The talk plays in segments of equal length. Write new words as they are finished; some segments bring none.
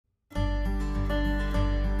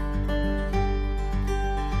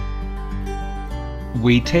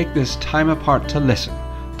We take this time apart to listen,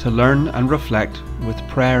 to learn and reflect with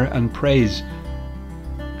prayer and praise.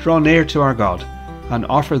 Draw near to our God and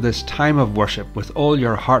offer this time of worship with all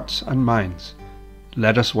your hearts and minds.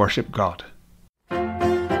 Let us worship God.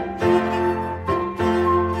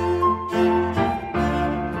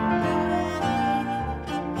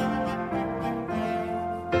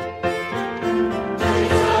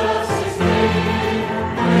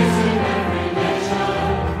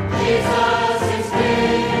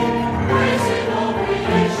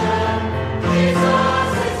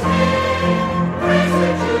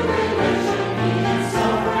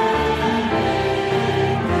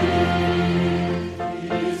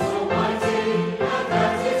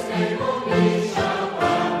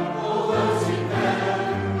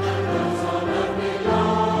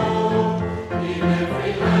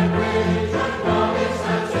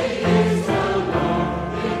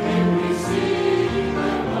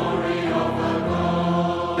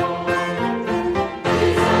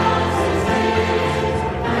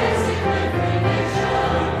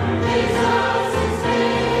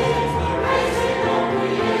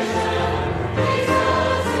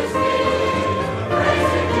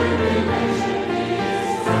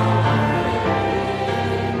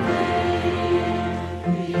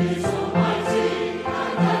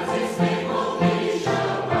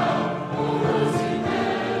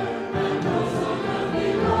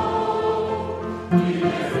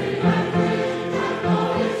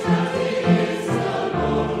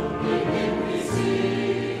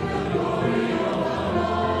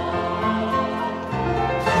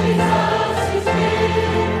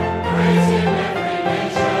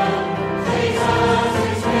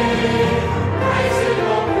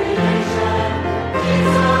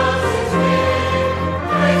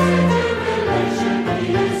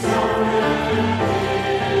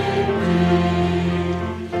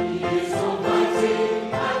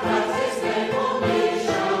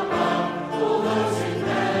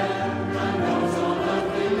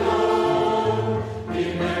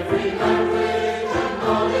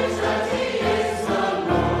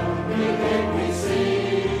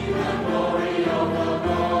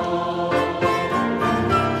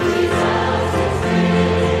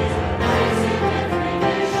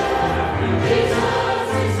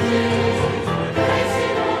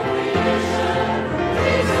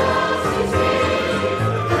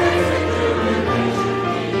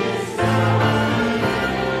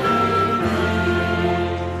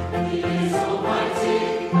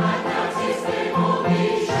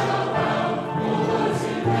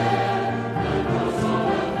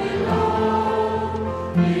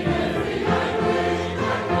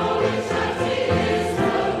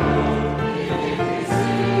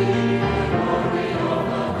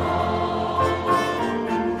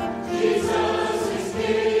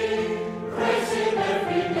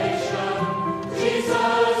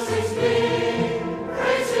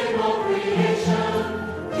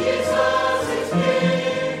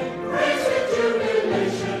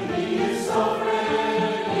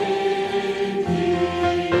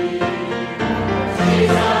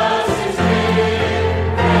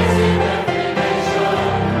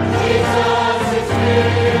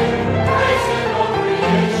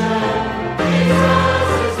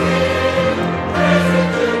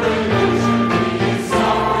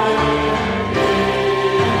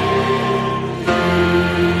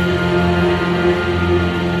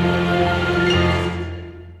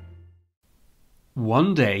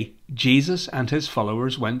 One day, Jesus and his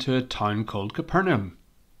followers went to a town called Capernaum.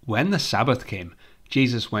 When the Sabbath came,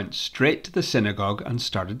 Jesus went straight to the synagogue and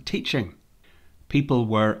started teaching. People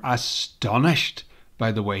were astonished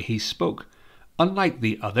by the way he spoke. Unlike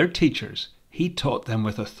the other teachers, he taught them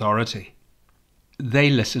with authority. They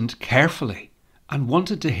listened carefully and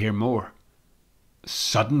wanted to hear more.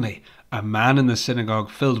 Suddenly, a man in the synagogue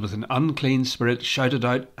filled with an unclean spirit shouted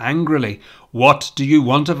out angrily, "What do you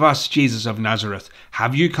want of us, Jesus of Nazareth?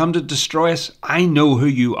 Have you come to destroy us? I know who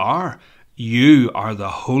you are. You are the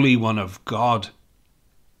Holy One of God."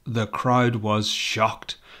 The crowd was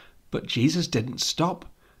shocked, but Jesus didn't stop.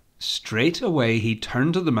 Straight away he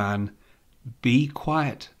turned to the man. "Be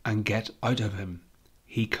quiet and get out of him,"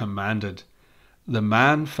 he commanded. The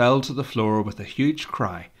man fell to the floor with a huge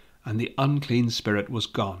cry, and the unclean spirit was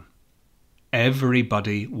gone.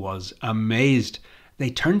 Everybody was amazed. They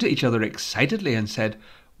turned to each other excitedly and said,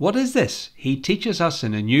 "What is this? He teaches us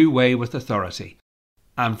in a new way with authority."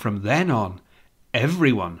 And from then on,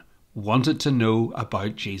 everyone wanted to know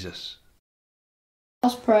about Jesus.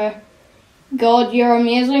 Let's pray. God, you're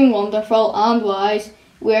amazing, wonderful and wise.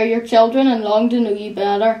 We are your children and long to know you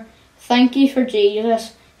better. Thank you for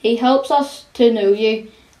Jesus. He helps us to know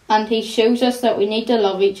you and he shows us that we need to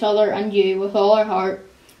love each other and you with all our heart.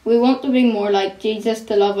 We want to be more like Jesus,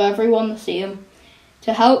 to love everyone the same,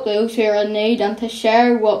 to help those who are in need and to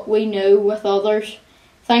share what we know with others.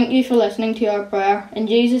 Thank you for listening to our prayer. In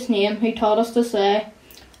Jesus' name, who taught us to say,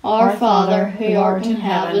 Our Father, who art in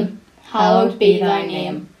heaven, hallowed be thy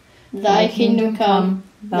name. Thy kingdom come,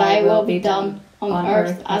 thy will be done, on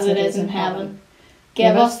earth as it is in heaven.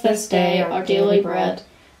 Give us this day our daily bread,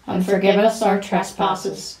 and forgive us our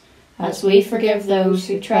trespasses, as we forgive those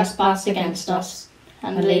who trespass against us.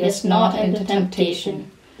 And lead us not into temptation,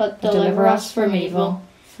 but deliver us from evil.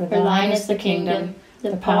 For thine is the kingdom,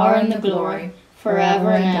 the power and the glory, forever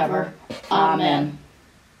and ever. Amen.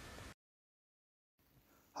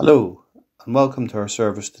 Hello, and welcome to our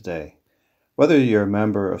service today. Whether you're a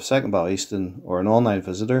member of Second Ballyaston or an online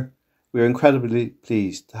visitor, we are incredibly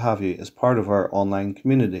pleased to have you as part of our online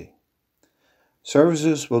community.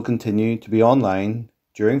 Services will continue to be online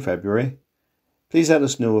during February. Please let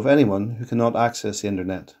us know of anyone who cannot access the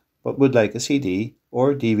internet but would like a CD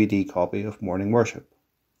or DVD copy of morning worship.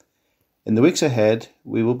 In the weeks ahead,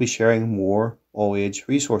 we will be sharing more all-age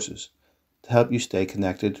resources to help you stay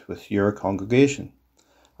connected with your congregation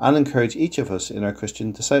and encourage each of us in our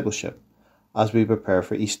Christian discipleship as we prepare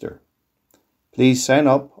for Easter. Please sign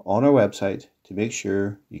up on our website to make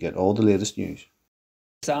sure you get all the latest news.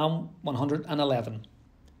 Psalm 111.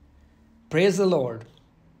 Praise the Lord.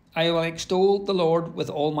 I will extol the Lord with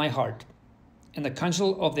all my heart, in the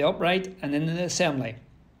council of the upright and in the assembly.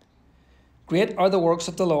 Great are the works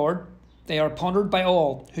of the Lord, they are pondered by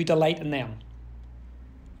all who delight in them.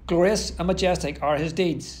 Glorious and majestic are his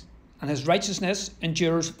deeds, and his righteousness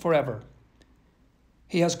endures forever.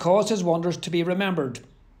 He has caused his wonders to be remembered.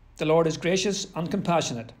 The Lord is gracious and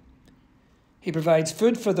compassionate. He provides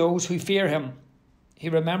food for those who fear him. He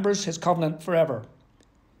remembers his covenant forever.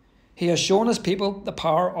 He has shown his people the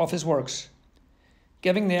power of his works,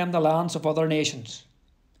 giving them the lands of other nations.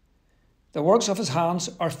 The works of his hands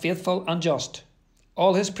are faithful and just.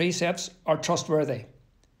 All his precepts are trustworthy.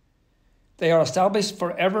 They are established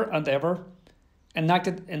forever and ever,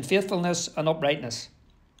 enacted in faithfulness and uprightness.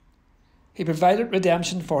 He provided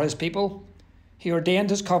redemption for his people. He ordained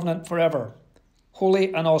his covenant forever.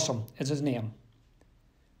 Holy and awesome is his name.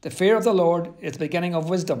 The fear of the Lord is the beginning of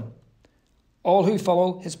wisdom. All who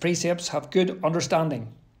follow his precepts have good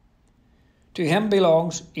understanding. To him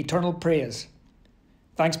belongs eternal praise.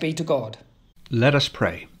 Thanks be to God. Let us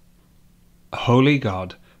pray. Holy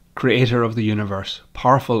God, Creator of the universe,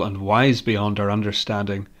 powerful and wise beyond our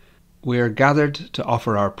understanding, we are gathered to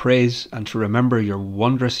offer our praise and to remember your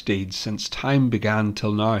wondrous deeds since time began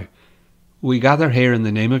till now. We gather here in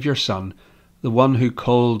the name of your Son, the one who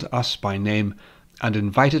called us by name and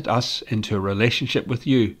invited us into a relationship with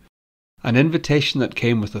you, an invitation that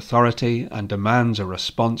came with authority and demands a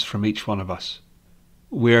response from each one of us.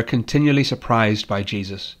 We are continually surprised by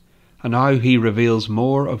Jesus and how he reveals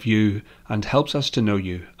more of you and helps us to know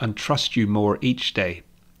you and trust you more each day.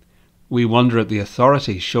 We wonder at the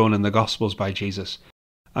authority shown in the Gospels by Jesus,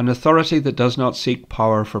 an authority that does not seek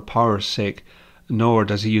power for power's sake, nor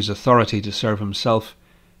does he use authority to serve himself.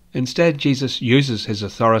 Instead, Jesus uses his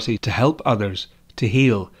authority to help others, to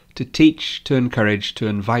heal, to teach, to encourage, to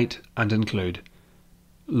invite and include.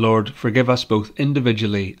 Lord, forgive us both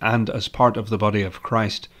individually and as part of the body of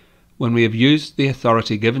Christ, when we have used the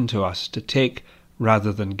authority given to us to take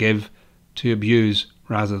rather than give, to abuse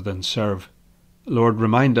rather than serve. Lord,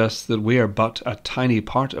 remind us that we are but a tiny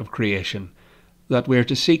part of creation, that we are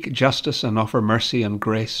to seek justice and offer mercy and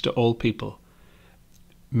grace to all people.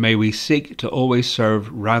 May we seek to always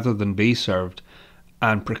serve rather than be served,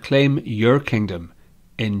 and proclaim your kingdom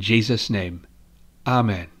in Jesus' name.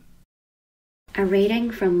 Amen. A reading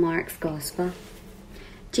from Mark's Gospel.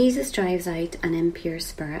 Jesus drives out an impure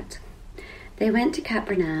spirit. They went to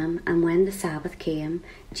Capernaum, and when the Sabbath came,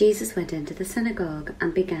 Jesus went into the synagogue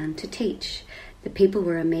and began to teach. The people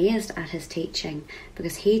were amazed at his teaching,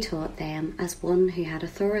 because he taught them as one who had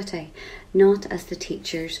authority, not as the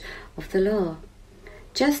teachers of the law.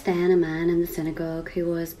 Just then a man in the synagogue who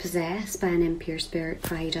was possessed by an impure spirit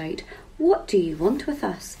cried out, "What do you want with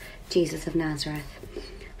us, Jesus of Nazareth?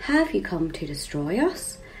 Have you come to destroy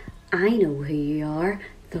us? I know who you are,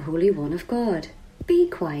 the Holy One of God." "Be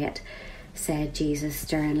quiet," said Jesus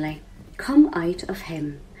sternly. "Come out of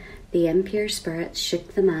him." The impure spirit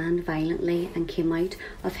shook the man violently and came out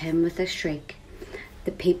of him with a shriek.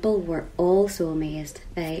 The people were all so amazed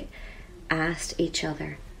they asked each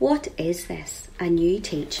other, "What is this? A new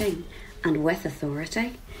teaching, and with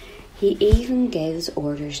authority? He even gives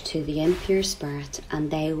orders to the impure spirit, and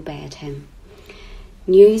they obeyed him."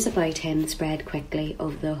 News about him spread quickly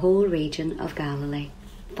over the whole region of Galilee.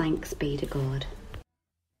 Thanks be to God.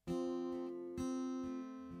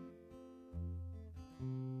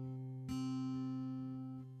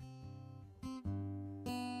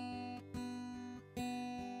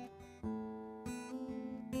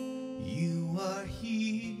 You are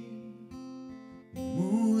here,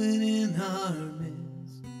 moving in our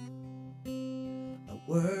midst. I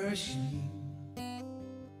worship you,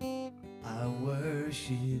 I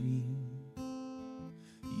worship you.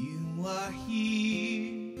 You are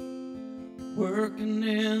here, working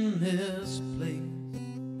in this place.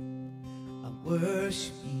 I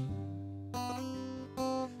worship you,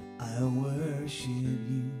 I worship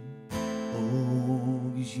you.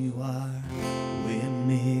 Oh, 'cause you are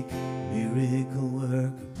waymaker, miracle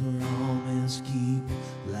worker, promise keep,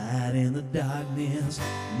 light in the darkness.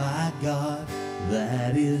 My God,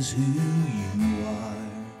 that is who you are.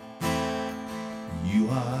 You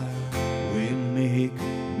are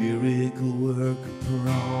waymaker, miracle worker,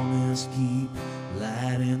 promise keep,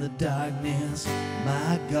 light in the darkness.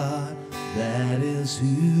 My God, that is who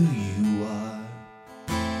you are.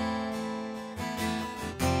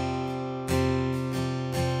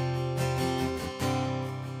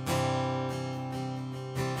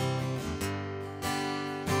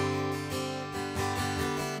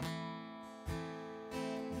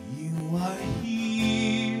 You are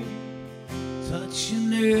here,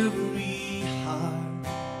 touching every heart.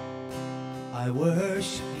 I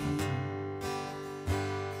worship you,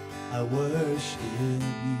 I worship you.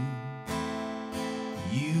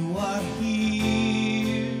 You are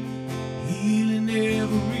here, healing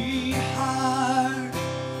every heart.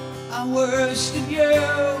 I worship you,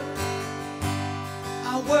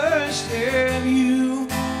 I worship you.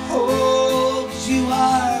 Oh, 'cause you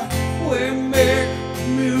are waymaker,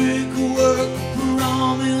 miracle work,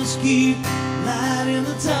 promise keep, light in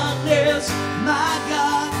the darkness. My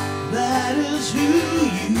God, that is who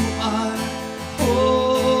you are.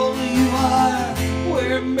 Oh, you are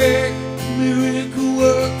waymaker, miracle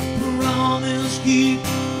work, promise keep,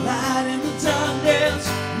 light in the darkness.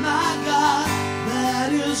 My God,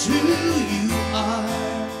 that is who you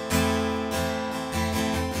are.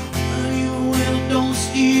 And even when I don't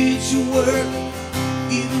see it, you work.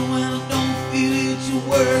 Even when I don't feel it, you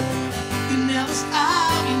work. You never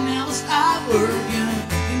stop working.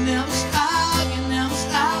 You never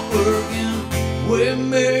stop working.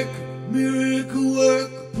 Waymaker, miracle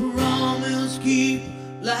work, promise keep,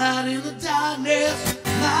 light in the darkness.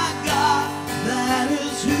 My God, that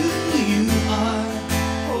is who you are.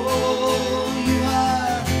 Oh, you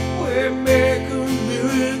are waymaker,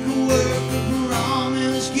 miracle work,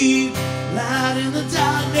 promise keep, light in the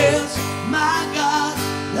darkness. My God,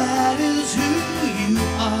 that is who you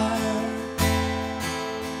are.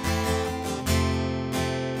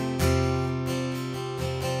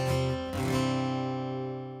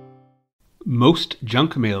 Most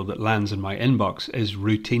junk mail that lands in my inbox is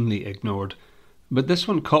routinely ignored, but this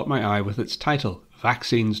one caught my eye with its title,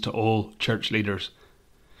 Vaccines to All Church Leaders.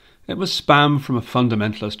 It was spam from a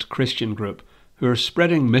fundamentalist Christian group who are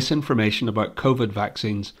spreading misinformation about COVID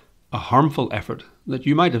vaccines, a harmful effort that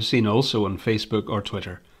you might have seen also on Facebook or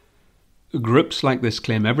Twitter. Groups like this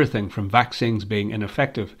claim everything from vaccines being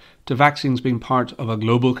ineffective to vaccines being part of a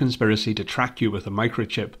global conspiracy to track you with a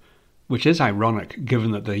microchip, which is ironic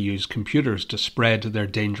given that they use computers to spread their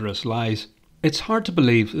dangerous lies. It's hard to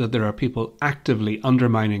believe that there are people actively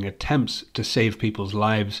undermining attempts to save people's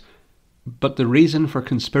lives, but the reason for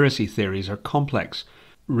conspiracy theories are complex,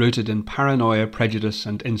 rooted in paranoia, prejudice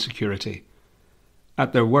and insecurity.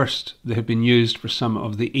 At their worst, they have been used for some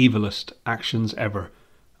of the evilest actions ever,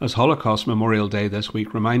 as Holocaust Memorial Day this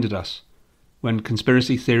week reminded us, when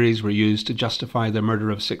conspiracy theories were used to justify the murder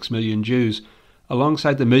of 6 million Jews,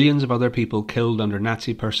 alongside the millions of other people killed under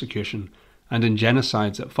Nazi persecution and in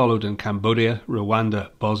genocides that followed in Cambodia, Rwanda,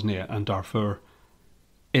 Bosnia and Darfur.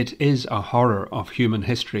 It is a horror of human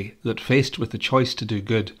history that, faced with the choice to do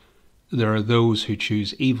good, there are those who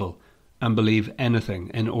choose evil and believe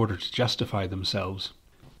anything in order to justify themselves.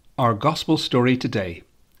 Our gospel story today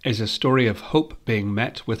is a story of hope being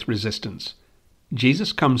met with resistance.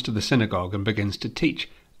 Jesus comes to the synagogue and begins to teach,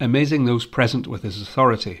 amazing those present with his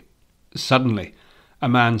authority. Suddenly, a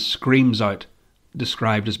man screams out,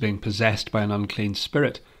 described as being possessed by an unclean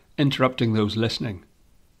spirit, interrupting those listening.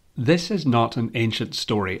 This is not an ancient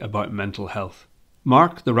story about mental health.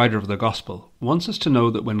 Mark, the writer of the Gospel, wants us to know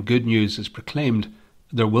that when good news is proclaimed,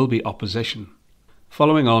 there will be opposition.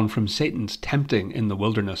 Following on from Satan's tempting in the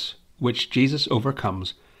wilderness, which Jesus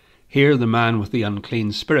overcomes, here the man with the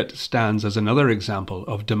unclean spirit stands as another example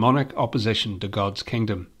of demonic opposition to God's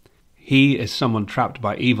kingdom. He is someone trapped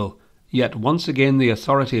by evil, yet once again the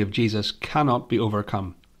authority of Jesus cannot be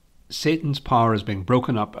overcome. Satan's power is being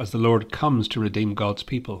broken up as the Lord comes to redeem God's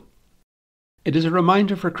people. It is a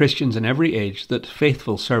reminder for Christians in every age that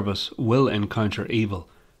faithful service will encounter evil,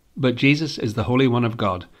 but Jesus is the Holy One of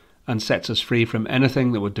God and sets us free from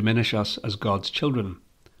anything that would diminish us as God's children.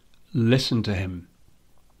 Listen to him.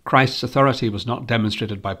 Christ's authority was not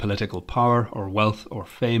demonstrated by political power or wealth or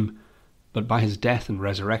fame, but by his death and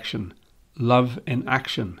resurrection. Love in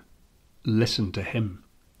action. Listen to him.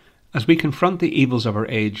 As we confront the evils of our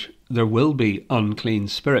age, there will be unclean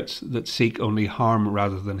spirits that seek only harm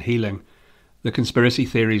rather than healing, the conspiracy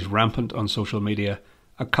theories rampant on social media,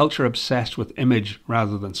 a culture obsessed with image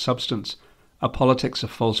rather than substance, a politics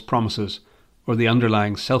of false promises, or the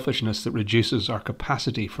underlying selfishness that reduces our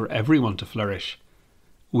capacity for everyone to flourish.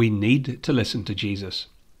 We need to listen to Jesus.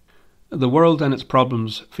 The world and its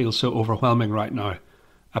problems feel so overwhelming right now.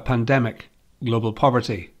 A pandemic, global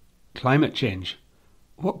poverty, climate change.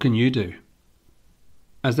 What can you do?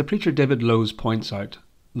 As the preacher David Lowes points out,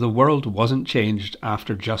 the world wasn't changed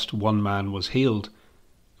after just one man was healed,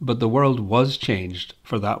 but the world was changed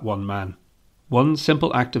for that one man. One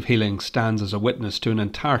simple act of healing stands as a witness to an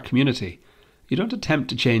entire community. You don't attempt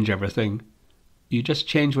to change everything. You just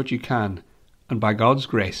change what you can, and by God's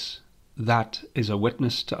grace, that is a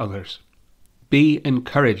witness to others. Be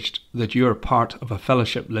encouraged that you are part of a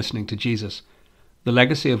fellowship listening to Jesus, the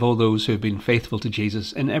legacy of all those who have been faithful to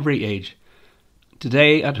Jesus in every age.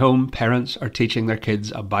 Today at home, parents are teaching their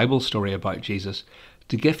kids a Bible story about Jesus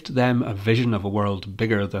to gift them a vision of a world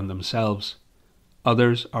bigger than themselves.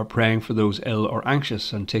 Others are praying for those ill or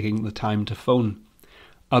anxious and taking the time to phone.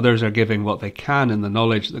 Others are giving what they can in the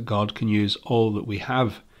knowledge that God can use all that we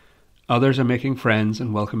have. Others are making friends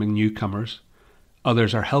and welcoming newcomers.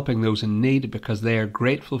 Others are helping those in need because they are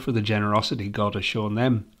grateful for the generosity God has shown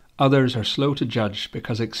them. Others are slow to judge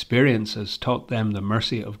because experience has taught them the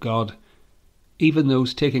mercy of God. Even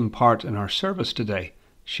those taking part in our service today,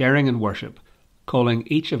 sharing in worship, calling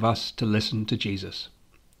each of us to listen to Jesus.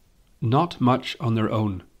 Not much on their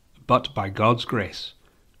own, but by God's grace,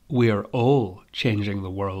 we are all changing the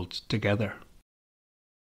world together.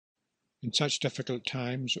 In such difficult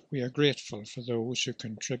times, we are grateful for those who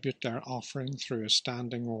contribute their offering through a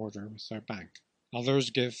standing order with their bank. Others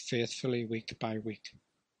give faithfully week by week.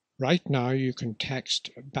 Right now you can text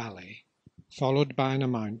BALLY, followed by an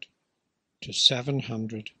amount, to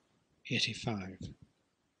 785.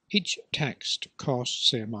 Each text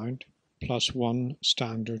costs the amount plus one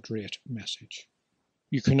standard rate message.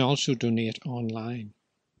 You can also donate online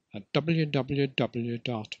at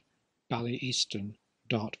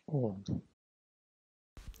www.ballyeaston.org.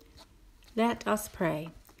 Let us pray.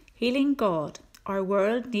 Healing God, our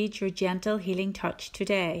world needs your gentle healing touch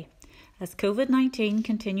today. As COVID-19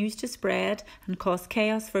 continues to spread and cause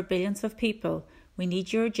chaos for billions of people, we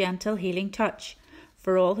need your gentle healing touch.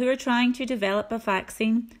 For all who are trying to develop a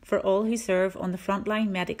vaccine, for all who serve on the frontline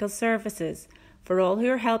medical services, for all who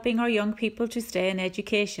are helping our young people to stay in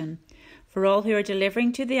education, for all who are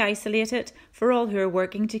delivering to the isolated, for all who are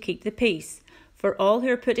working to keep the peace, for all who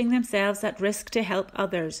are putting themselves at risk to help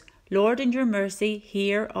others. Lord, in your mercy,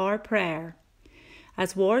 hear our prayer.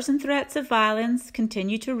 As wars and threats of violence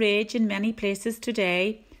continue to rage in many places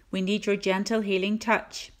today, we need your gentle healing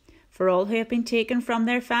touch. For all who have been taken from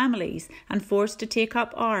their families and forced to take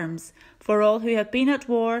up arms, for all who have been at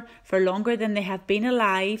war for longer than they have been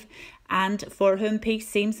alive, and for whom peace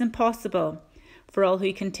seems impossible, for all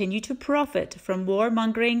who continue to profit from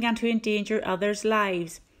warmongering and who endanger others'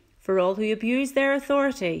 lives, for all who abuse their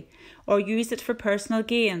authority or use it for personal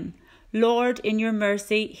gain. Lord, in your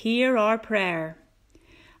mercy, hear our prayer.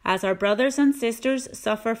 As our brothers and sisters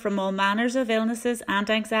suffer from all manners of illnesses and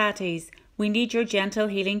anxieties, we need your gentle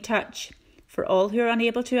healing touch. For all who are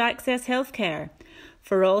unable to access health care,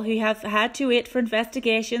 for all who have had to wait for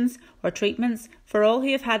investigations or treatments, for all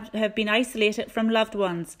who have been isolated from loved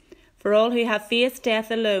ones, for all who have faced death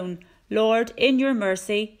alone, Lord, in your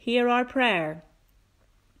mercy, hear our prayer.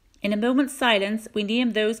 In a moment's silence, we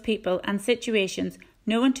name those people and situations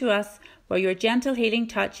known to us where your gentle healing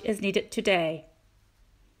touch is needed today.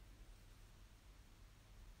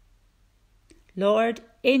 Lord,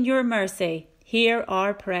 in your mercy, hear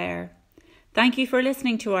our prayer. Thank you for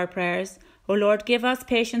listening to our prayers. O Lord, give us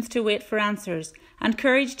patience to wait for answers and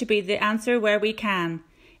courage to be the answer where we can.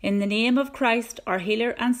 In the name of Christ, our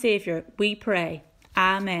healer and saviour, we pray.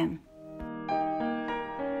 Amen.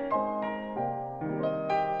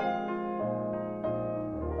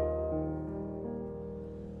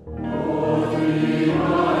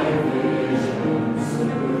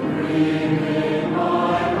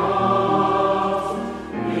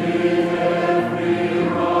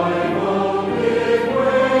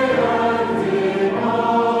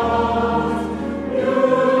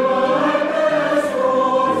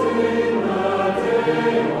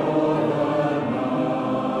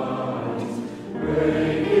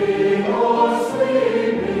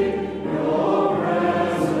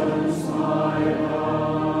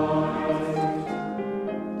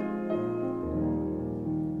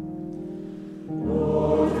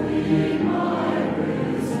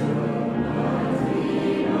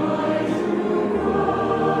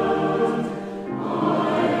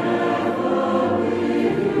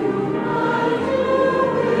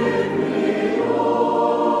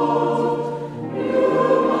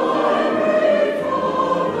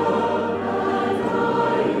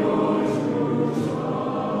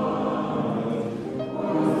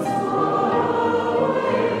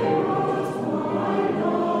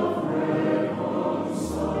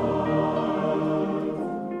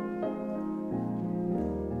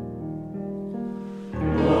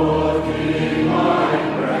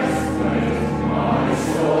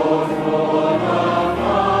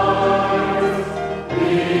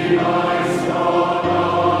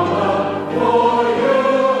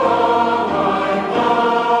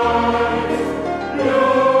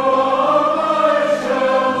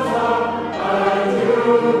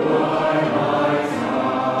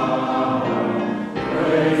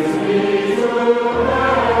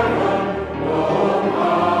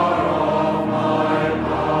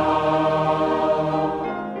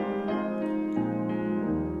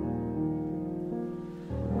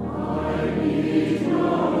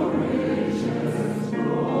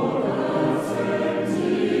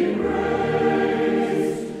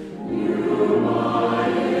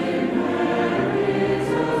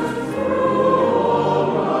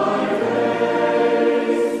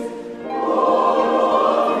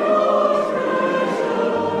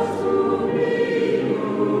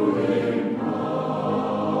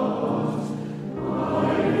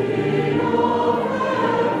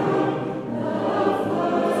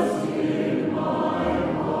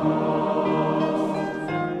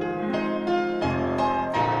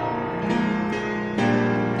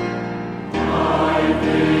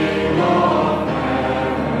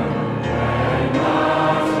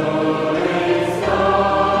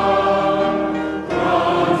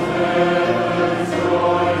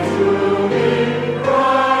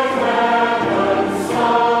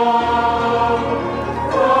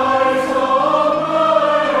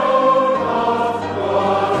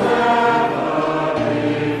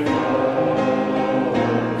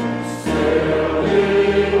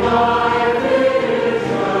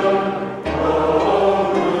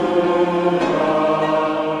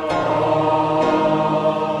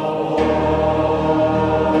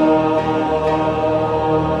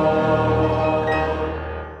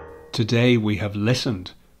 Today we have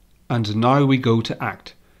listened, and now we go to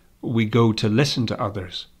act. We go to listen to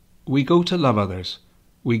others. We go to love others.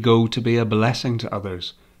 We go to be a blessing to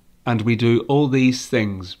others. And we do all these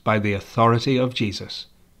things by the authority of Jesus.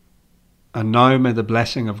 And now may the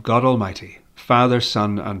blessing of God Almighty, Father,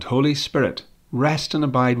 Son, and Holy Spirit rest and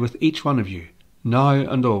abide with each one of you, now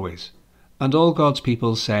and always. And all God's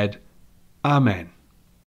people said, Amen.